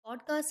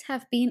Podcasts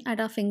have been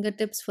at our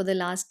fingertips for the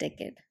last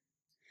decade.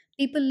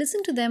 People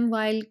listen to them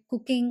while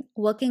cooking,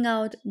 working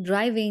out,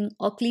 driving,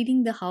 or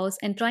cleaning the house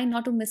and try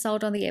not to miss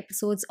out on the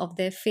episodes of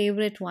their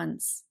favorite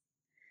ones.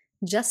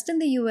 Just in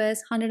the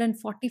US,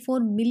 144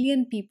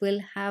 million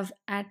people have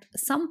at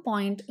some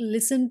point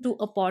listened to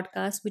a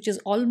podcast, which is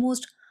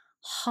almost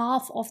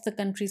half of the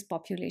country's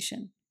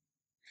population.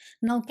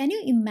 Now, can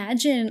you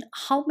imagine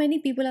how many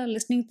people are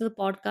listening to the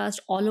podcast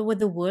all over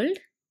the world?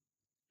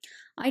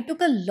 I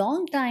took a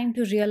long time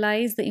to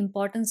realize the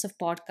importance of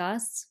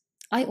podcasts.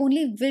 I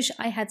only wish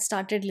I had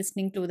started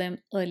listening to them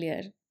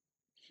earlier.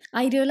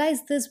 I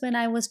realized this when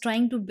I was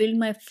trying to build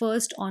my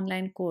first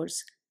online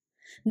course.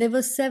 There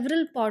were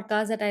several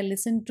podcasts that I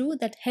listened to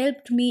that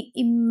helped me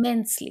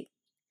immensely.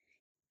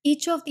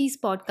 Each of these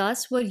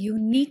podcasts were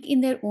unique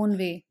in their own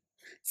way.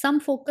 Some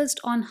focused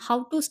on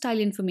how to style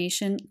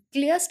information,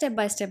 clear step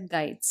by step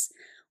guides,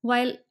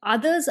 while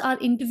others are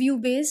interview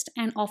based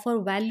and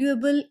offer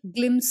valuable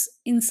glimpse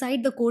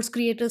inside the course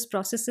creator's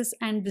processes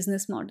and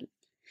business model.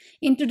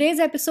 In today's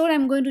episode,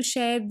 I'm going to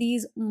share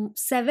these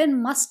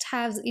seven must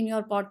haves in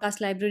your podcast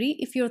library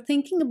if you're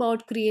thinking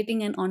about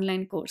creating an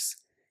online course.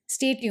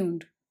 Stay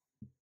tuned.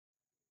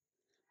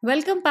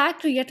 Welcome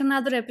back to yet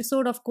another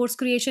episode of Course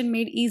Creation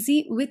Made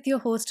Easy with your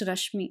host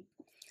Rashmi.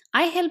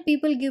 I help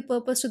people give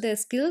purpose to their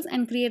skills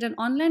and create an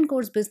online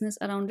course business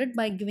around it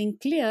by giving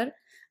clear,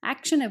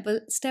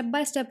 actionable, step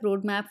by step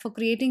roadmap for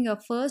creating your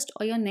first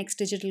or your next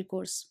digital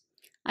course.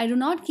 I do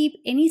not keep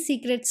any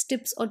secrets,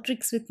 tips, or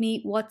tricks with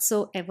me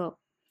whatsoever.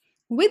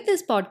 With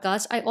this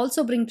podcast, I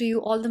also bring to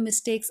you all the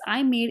mistakes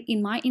I made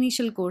in my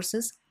initial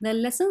courses, the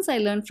lessons I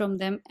learned from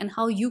them, and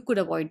how you could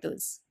avoid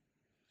those.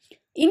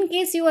 In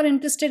case you are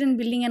interested in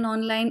building an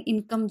online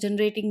income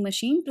generating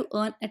machine to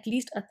earn at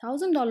least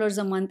 $1,000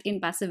 a month in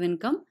passive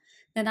income,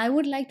 then I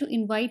would like to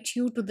invite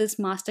you to this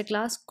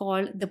masterclass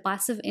called the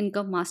Passive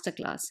Income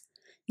Masterclass.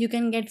 You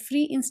can get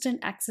free instant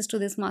access to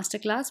this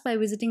masterclass by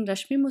visiting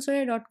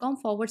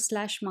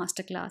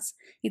rashmimusoya.com/masterclass.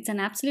 It's an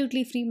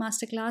absolutely free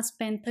masterclass.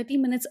 Spend 30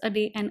 minutes a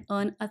day and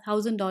earn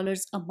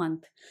 $1,000 a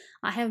month.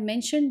 I have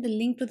mentioned the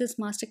link to this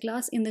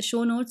masterclass in the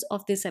show notes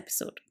of this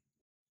episode.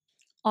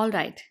 All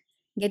right,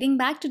 getting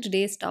back to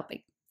today's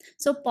topic.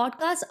 So,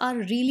 podcasts are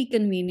really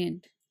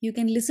convenient. You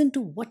can listen to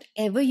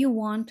whatever you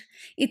want.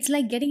 It's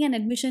like getting an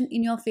admission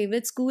in your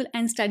favorite school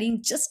and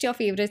studying just your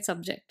favorite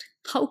subject.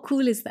 How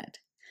cool is that?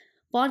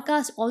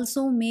 Podcasts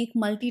also make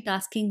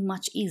multitasking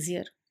much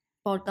easier.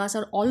 Podcasts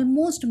are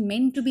almost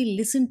meant to be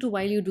listened to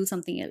while you do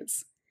something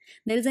else.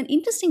 There is an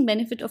interesting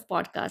benefit of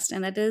podcasts,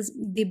 and that is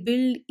they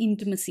build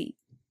intimacy.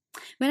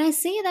 When I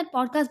say that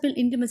podcast build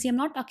intimacy, I'm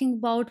not talking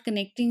about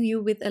connecting you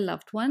with a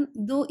loved one,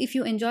 though if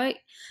you enjoy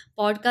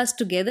podcasts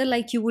together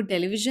like you would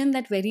television,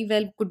 that very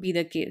well could be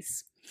the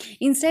case.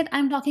 Instead,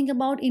 I'm talking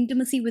about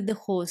intimacy with the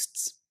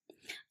hosts.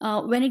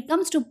 When it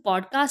comes to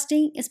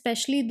podcasting,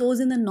 especially those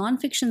in the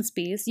non-fiction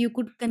space, you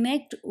could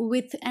connect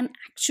with an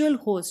actual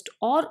host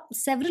or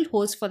several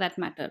hosts for that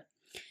matter.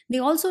 They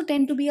also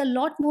tend to be a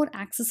lot more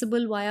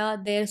accessible via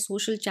their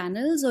social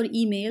channels or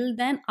email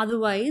than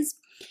otherwise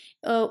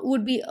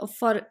would be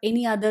for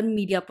any other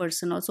media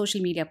person or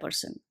social media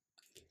person.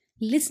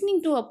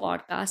 Listening to a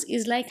podcast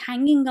is like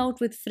hanging out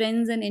with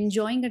friends and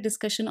enjoying a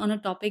discussion on a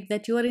topic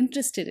that you are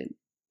interested in.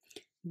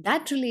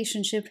 That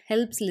relationship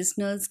helps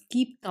listeners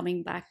keep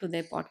coming back to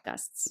their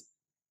podcasts.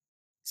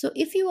 So,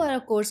 if you are a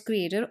course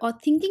creator or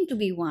thinking to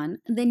be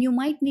one, then you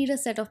might need a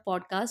set of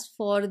podcasts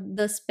for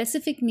the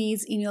specific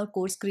needs in your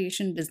course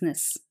creation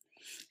business.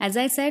 As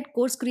I said,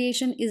 course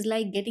creation is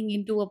like getting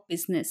into a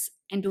business.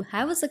 And to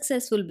have a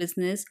successful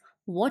business,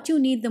 what you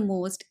need the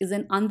most is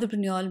an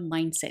entrepreneurial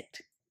mindset.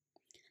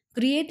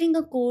 Creating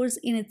a course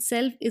in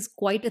itself is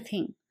quite a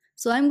thing.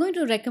 So, I'm going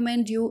to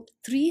recommend you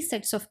three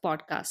sets of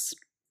podcasts.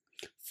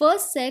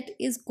 First set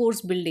is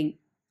course building,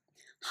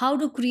 how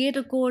to create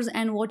a course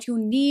and what you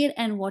need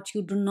and what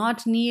you do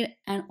not need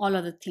and all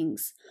other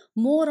things.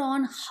 More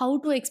on how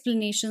to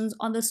explanations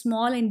on the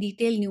small and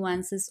detailed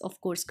nuances of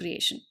course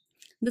creation.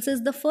 This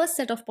is the first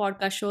set of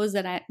podcast shows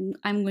that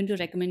I'm going to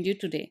recommend you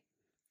today.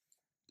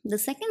 The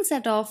second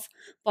set of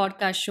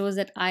podcast shows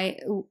that I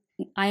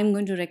am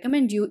going to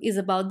recommend you is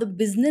about the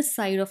business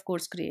side of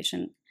course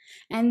creation.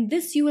 And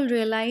this you will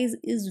realize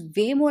is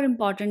way more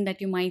important than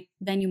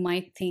you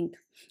might think.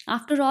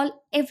 After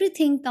all,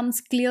 everything comes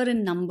clear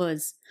in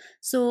numbers.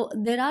 So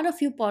there are a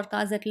few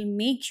podcasts that will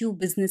make you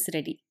business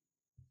ready.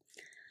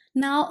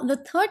 Now, the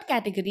third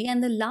category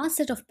and the last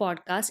set of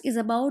podcasts is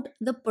about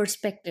the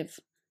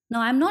perspective.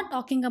 Now, I'm not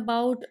talking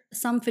about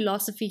some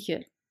philosophy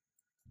here.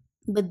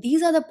 But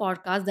these are the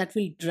podcasts that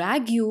will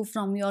drag you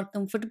from your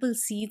comfortable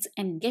seats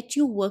and get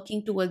you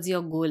working towards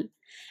your goal.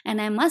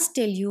 And I must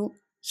tell you,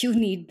 you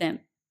need them.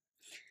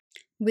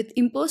 With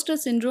imposter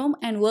syndrome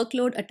and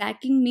workload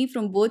attacking me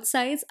from both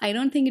sides, I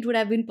don't think it would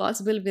have been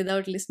possible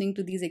without listening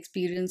to these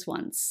experience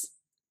ones.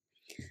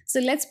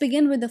 So let's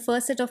begin with the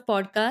first set of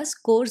podcasts,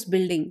 course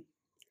building.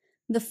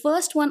 The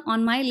first one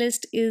on my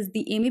list is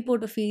the Amy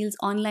Porterfield's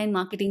Online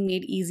Marketing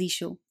Made Easy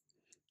show.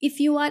 If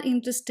you are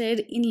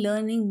interested in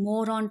learning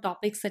more on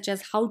topics such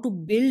as how to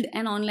build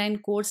an online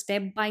course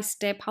step by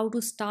step, how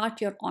to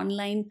start your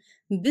online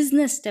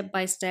business step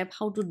by step,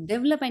 how to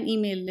develop an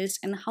email list,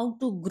 and how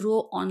to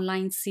grow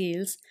online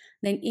sales,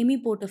 then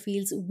Amy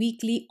Porterfield's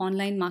weekly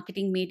online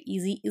marketing made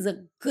easy is a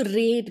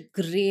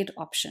great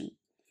option.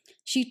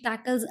 She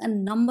tackles a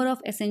number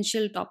of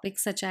essential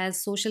topics such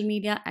as social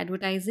media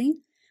advertising,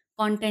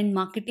 content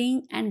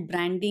marketing, and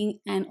branding,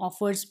 and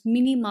offers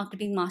mini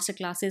marketing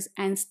masterclasses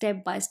and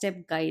step by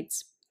step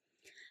guides.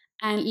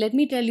 And let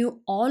me tell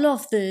you, all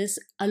of this,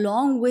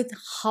 along with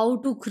how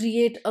to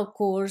create a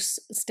course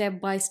step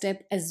by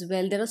step as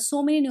well. There are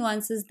so many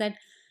nuances that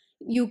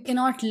you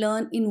cannot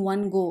learn in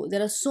one go.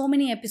 There are so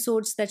many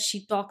episodes that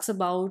she talks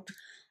about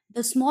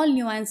the small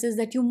nuances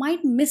that you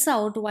might miss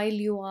out while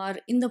you are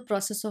in the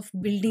process of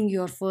building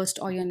your first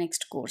or your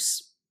next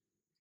course.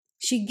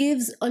 She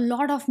gives a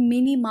lot of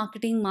mini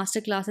marketing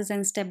masterclasses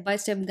and step by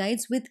step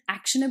guides with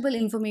actionable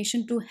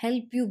information to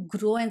help you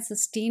grow and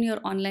sustain your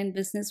online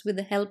business with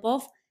the help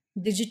of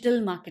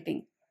digital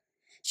marketing.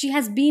 She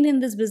has been in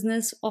this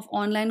business of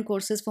online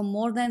courses for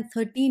more than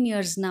 13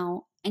 years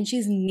now, and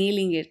she's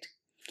nailing it.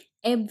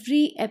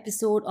 Every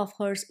episode of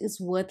hers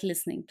is worth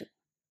listening to.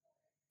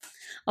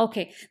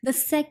 Okay, the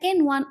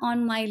second one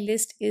on my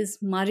list is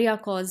Maria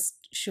Ko's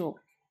show.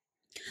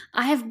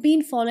 I have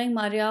been following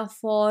Maria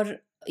for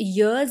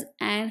years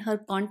and her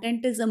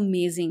content is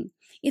amazing.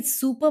 It's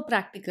super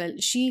practical.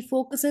 She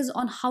focuses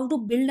on how to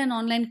build an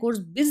online course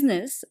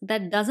business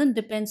that doesn't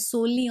depend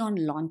solely on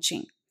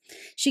launching.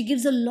 She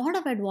gives a lot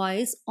of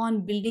advice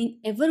on building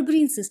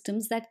evergreen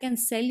systems that can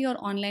sell your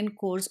online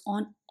course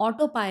on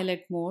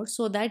autopilot mode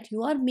so that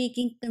you are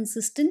making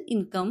consistent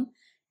income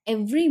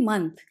every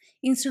month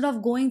instead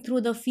of going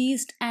through the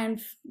feast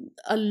and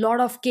a lot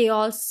of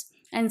chaos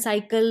and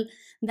cycle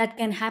that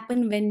can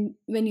happen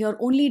when you're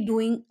only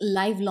doing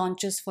live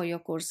launches for your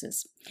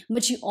courses.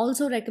 But she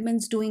also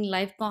recommends doing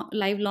live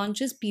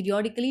launches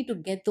periodically to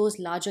get those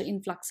larger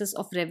influxes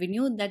of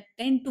revenue that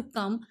tend to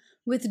come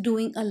with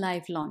doing a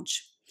live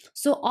launch.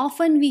 So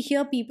often we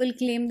hear people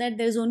claim that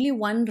there's only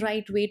one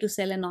right way to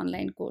sell an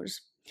online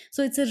course.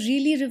 So it's a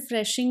really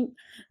refreshing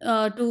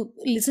to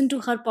listen to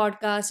her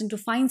podcast and to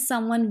find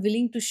someone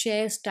willing to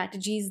share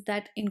strategies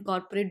that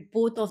incorporate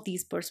both of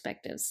these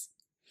perspectives.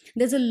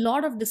 There's a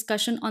lot of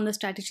discussion on the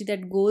strategy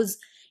that goes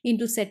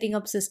into setting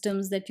up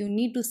systems that you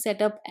need to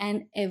set up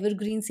an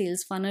evergreen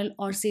sales funnel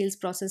or sales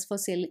process for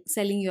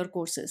selling your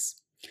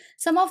courses.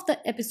 Some of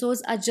the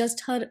episodes are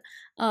just her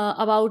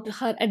about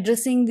her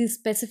addressing these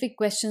specific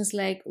questions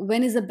like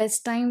when is the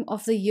best time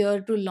of the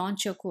year to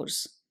launch your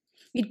course.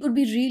 It could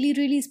be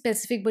really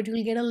specific, but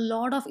you'll get a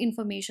lot of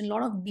information, a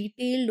lot of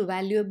detailed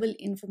valuable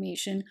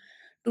information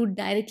to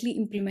directly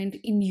implement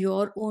in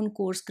your own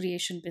course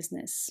creation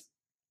business.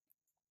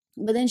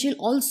 But then she'll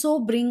also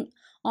bring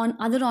on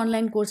other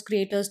online course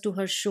creators to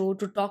her show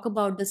to talk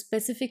about the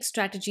specific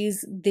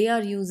strategies they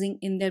are using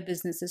in their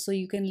businesses so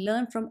you can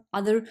learn from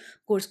other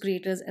course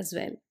creators as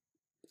well.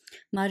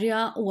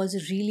 Maria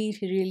was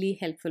really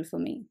helpful for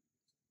me.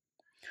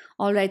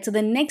 All right, so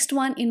the next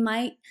one in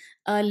my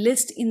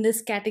list in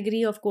this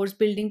category of course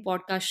building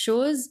podcast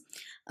shows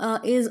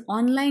is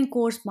Online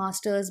Course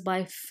Masters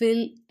by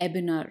Phil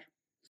Ebenar.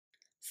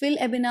 Phil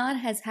Ebenar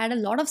has had a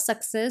lot of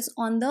success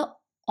on the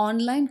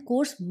online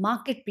course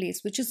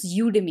marketplace, which is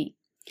Udemy.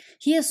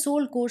 He has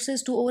sold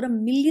courses to over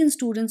 1 million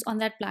students on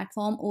that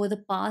platform over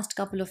the past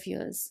couple of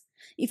years.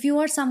 If you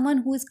are someone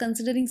who is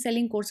considering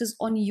selling courses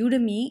on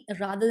Udemy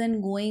rather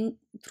than going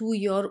through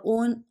your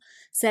own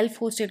self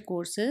hosted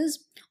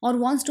courses, or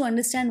wants to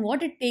understand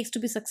what it takes to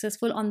be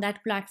successful on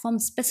that platform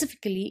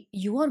specifically,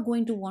 you are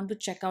going to want to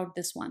check out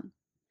this one.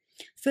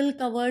 Phil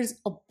covers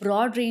a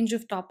broad range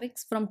of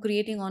topics from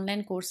creating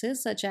online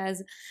courses such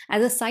as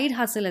a side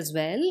hustle as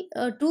well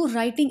to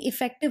writing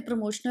effective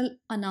promotional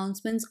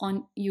announcements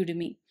on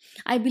Udemy.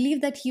 I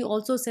believe that he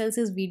also sells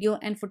his video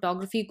and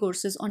photography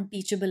courses on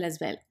Teachable as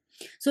well.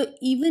 So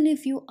even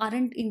if you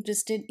aren't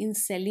interested in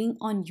selling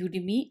on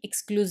Udemy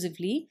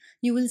exclusively,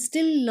 you will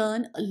still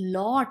learn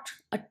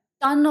a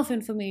ton of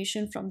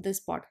information from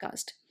this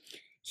podcast.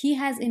 He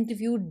has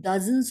interviewed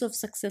dozens of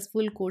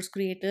successful course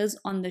creators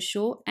on the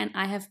show, and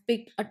I have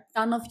picked a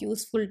ton of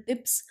useful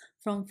tips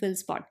from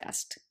Phil's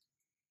podcast.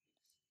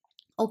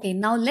 Okay,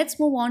 now let's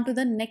move on to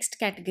the next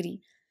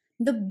category.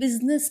 The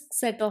business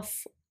set of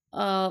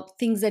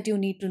things that you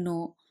need to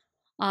know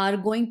are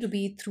going to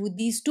be through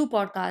these two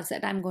podcasts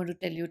that I'm going to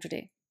tell you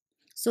today.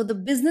 So, the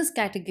business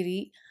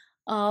category,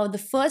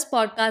 the first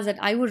podcast that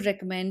I would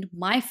recommend,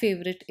 my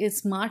favorite, is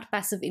Smart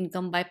Passive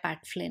Income by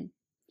Pat Flynn.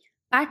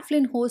 Pat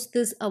Flynn hosts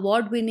this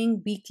award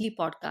winning weekly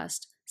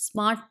podcast,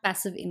 Smart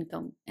Passive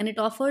Income, and it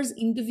offers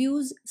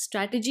interviews,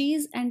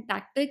 strategies, and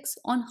tactics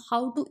on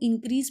how to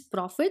increase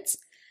profits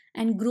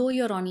and grow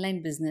your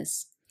online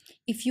business.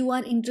 If you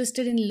are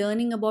interested in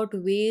learning about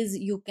ways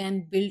you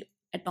can build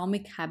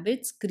atomic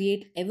habits,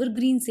 create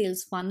evergreen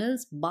sales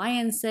funnels, buy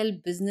and sell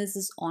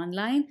businesses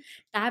online,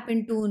 tap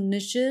into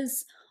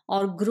niches,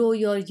 or grow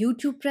your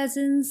YouTube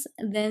presence,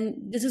 then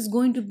this is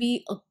going to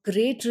be a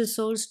great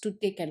resource to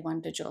take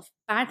advantage of.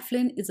 Pat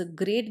Flynn is a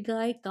great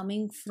guy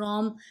coming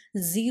from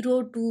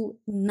zero to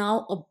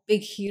now a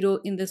big hero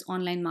in this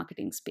online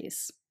marketing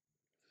space.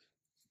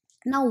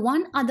 Now,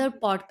 one other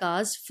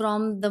podcast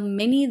from the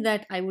many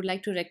that I would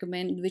like to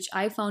recommend, which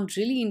I found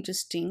really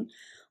interesting,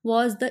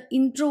 was The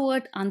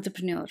Introvert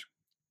Entrepreneur.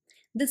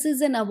 This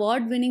is an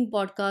award winning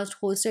podcast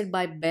hosted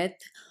by Beth.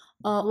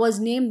 Was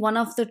named one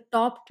of the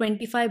top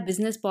 25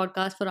 business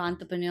podcasts for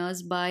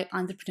entrepreneurs by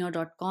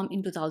entrepreneur.com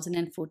in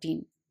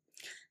 2014.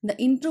 The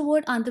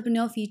Introvert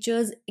Entrepreneur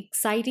features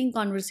exciting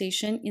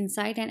conversation,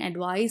 insight, and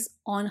advice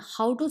on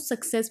how to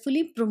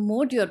successfully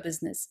promote your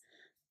business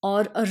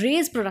or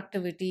raise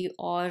productivity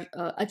or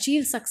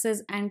achieve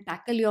success and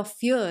tackle your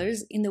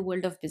fears in the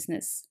world of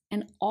business.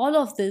 And all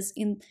of this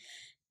in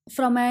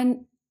from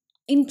an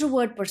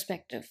introvert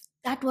perspective.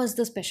 That was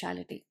the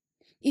specialty.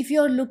 If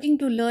you're looking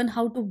to learn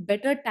how to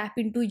better tap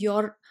into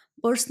your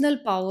personal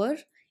power,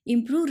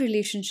 improve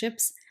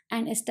relationships,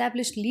 and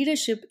establish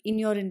leadership in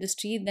your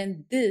industry,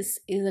 then this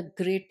is a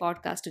great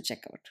podcast to check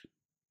out.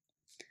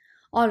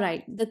 All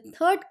right, the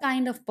third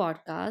kind of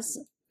podcast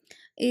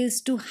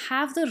is to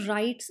have the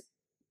right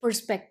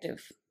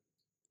perspective.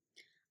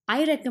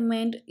 I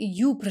recommend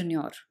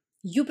Youpreneur.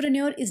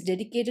 Youpreneur is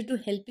dedicated to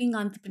helping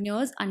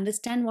entrepreneurs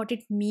understand what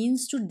it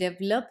means to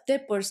develop their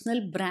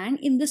personal brand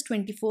in this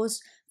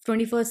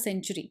 21st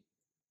century.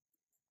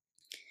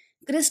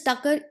 Chris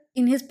Tucker,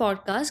 in his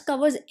podcast,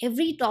 covers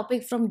every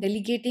topic from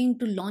delegating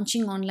to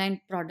launching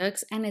online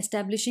products and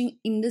establishing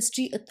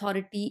industry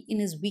authority in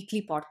his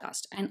weekly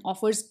podcast, and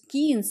offers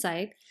key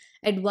insight,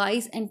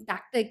 advice, and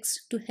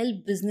tactics to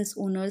help business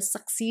owners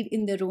succeed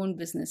in their own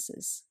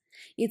businesses.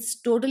 It's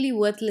totally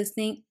worth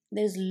listening.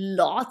 There's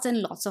lots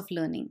and lots of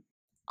learning.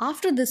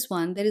 After this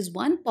one, there is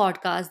one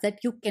podcast that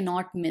you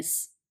cannot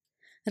miss.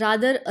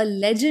 Rather, a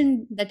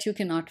legend that you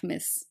cannot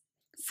miss.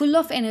 Full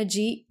of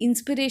energy,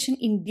 inspiration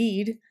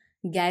indeed,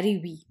 Gary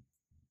Vee.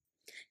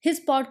 His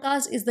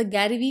podcast is the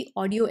Gary Vee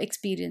Audio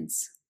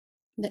Experience.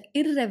 The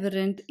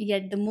irreverent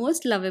yet the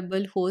most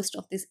lovable host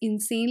of this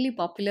insanely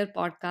popular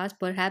podcast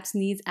perhaps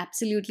needs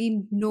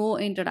absolutely no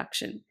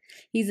introduction.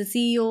 He's a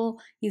CEO,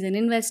 he's an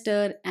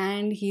investor,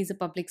 and he's a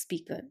public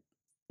speaker.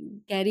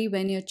 Gary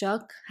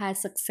Vaynerchuk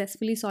has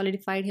successfully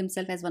solidified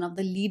himself as one of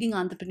the leading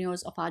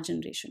entrepreneurs of our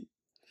generation.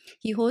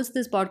 He hosts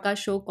this podcast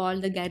show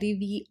called the Gary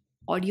Vee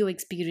Audio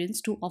Experience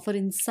to offer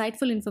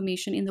insightful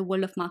information in the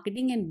world of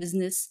marketing and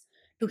business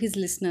to his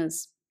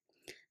listeners.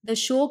 The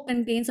show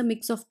contains a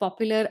mix of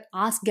popular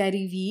Ask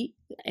Gary Vee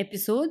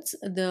episodes,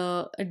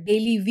 the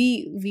Daily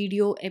Vee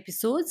video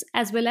episodes,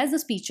 as well as the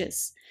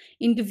speeches,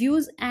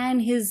 interviews,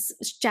 and his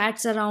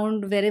chats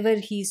around wherever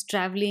he's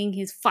traveling,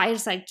 his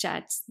fireside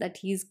chats that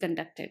he's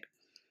conducted.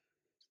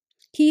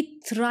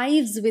 He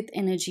thrives with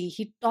energy.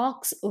 He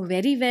talks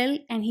very well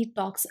and he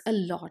talks a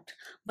lot.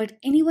 But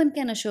anyone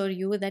can assure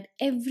you that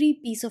every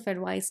piece of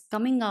advice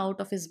coming out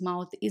of his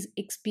mouth is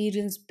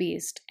experience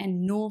based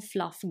and no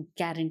fluff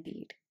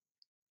guaranteed.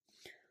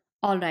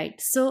 All right.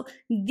 So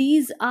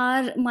these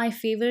are my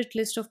favorite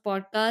list of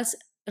podcasts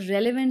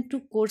relevant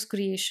to course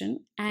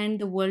creation and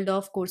the world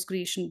of course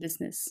creation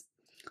business.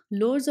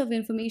 Loads of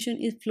information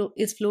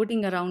is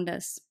floating around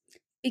us.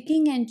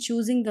 Picking and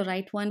choosing the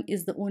right one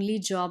is the only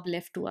job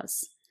left to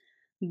us.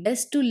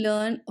 Best to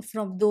learn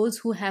from those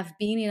who have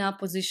been in our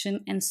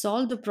position and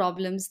solve the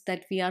problems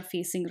that we are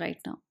facing right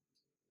now.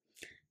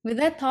 With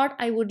that thought,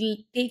 I would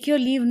take your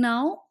leave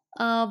now,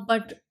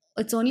 but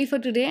it's only for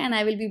today, and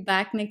I will be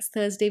back next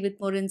Thursday with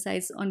more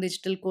insights on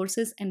digital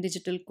courses and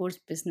digital course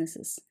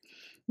businesses.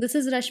 This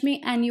is Rashmi,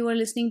 and you are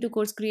listening to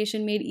Course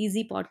Creation Made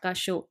Easy podcast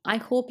show. I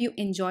hope you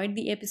enjoyed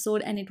the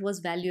episode and it was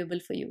valuable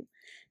for you.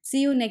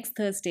 See you next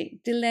Thursday.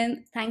 Till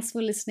then, thanks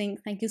for listening.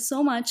 Thank you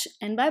so much,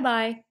 and bye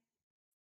bye.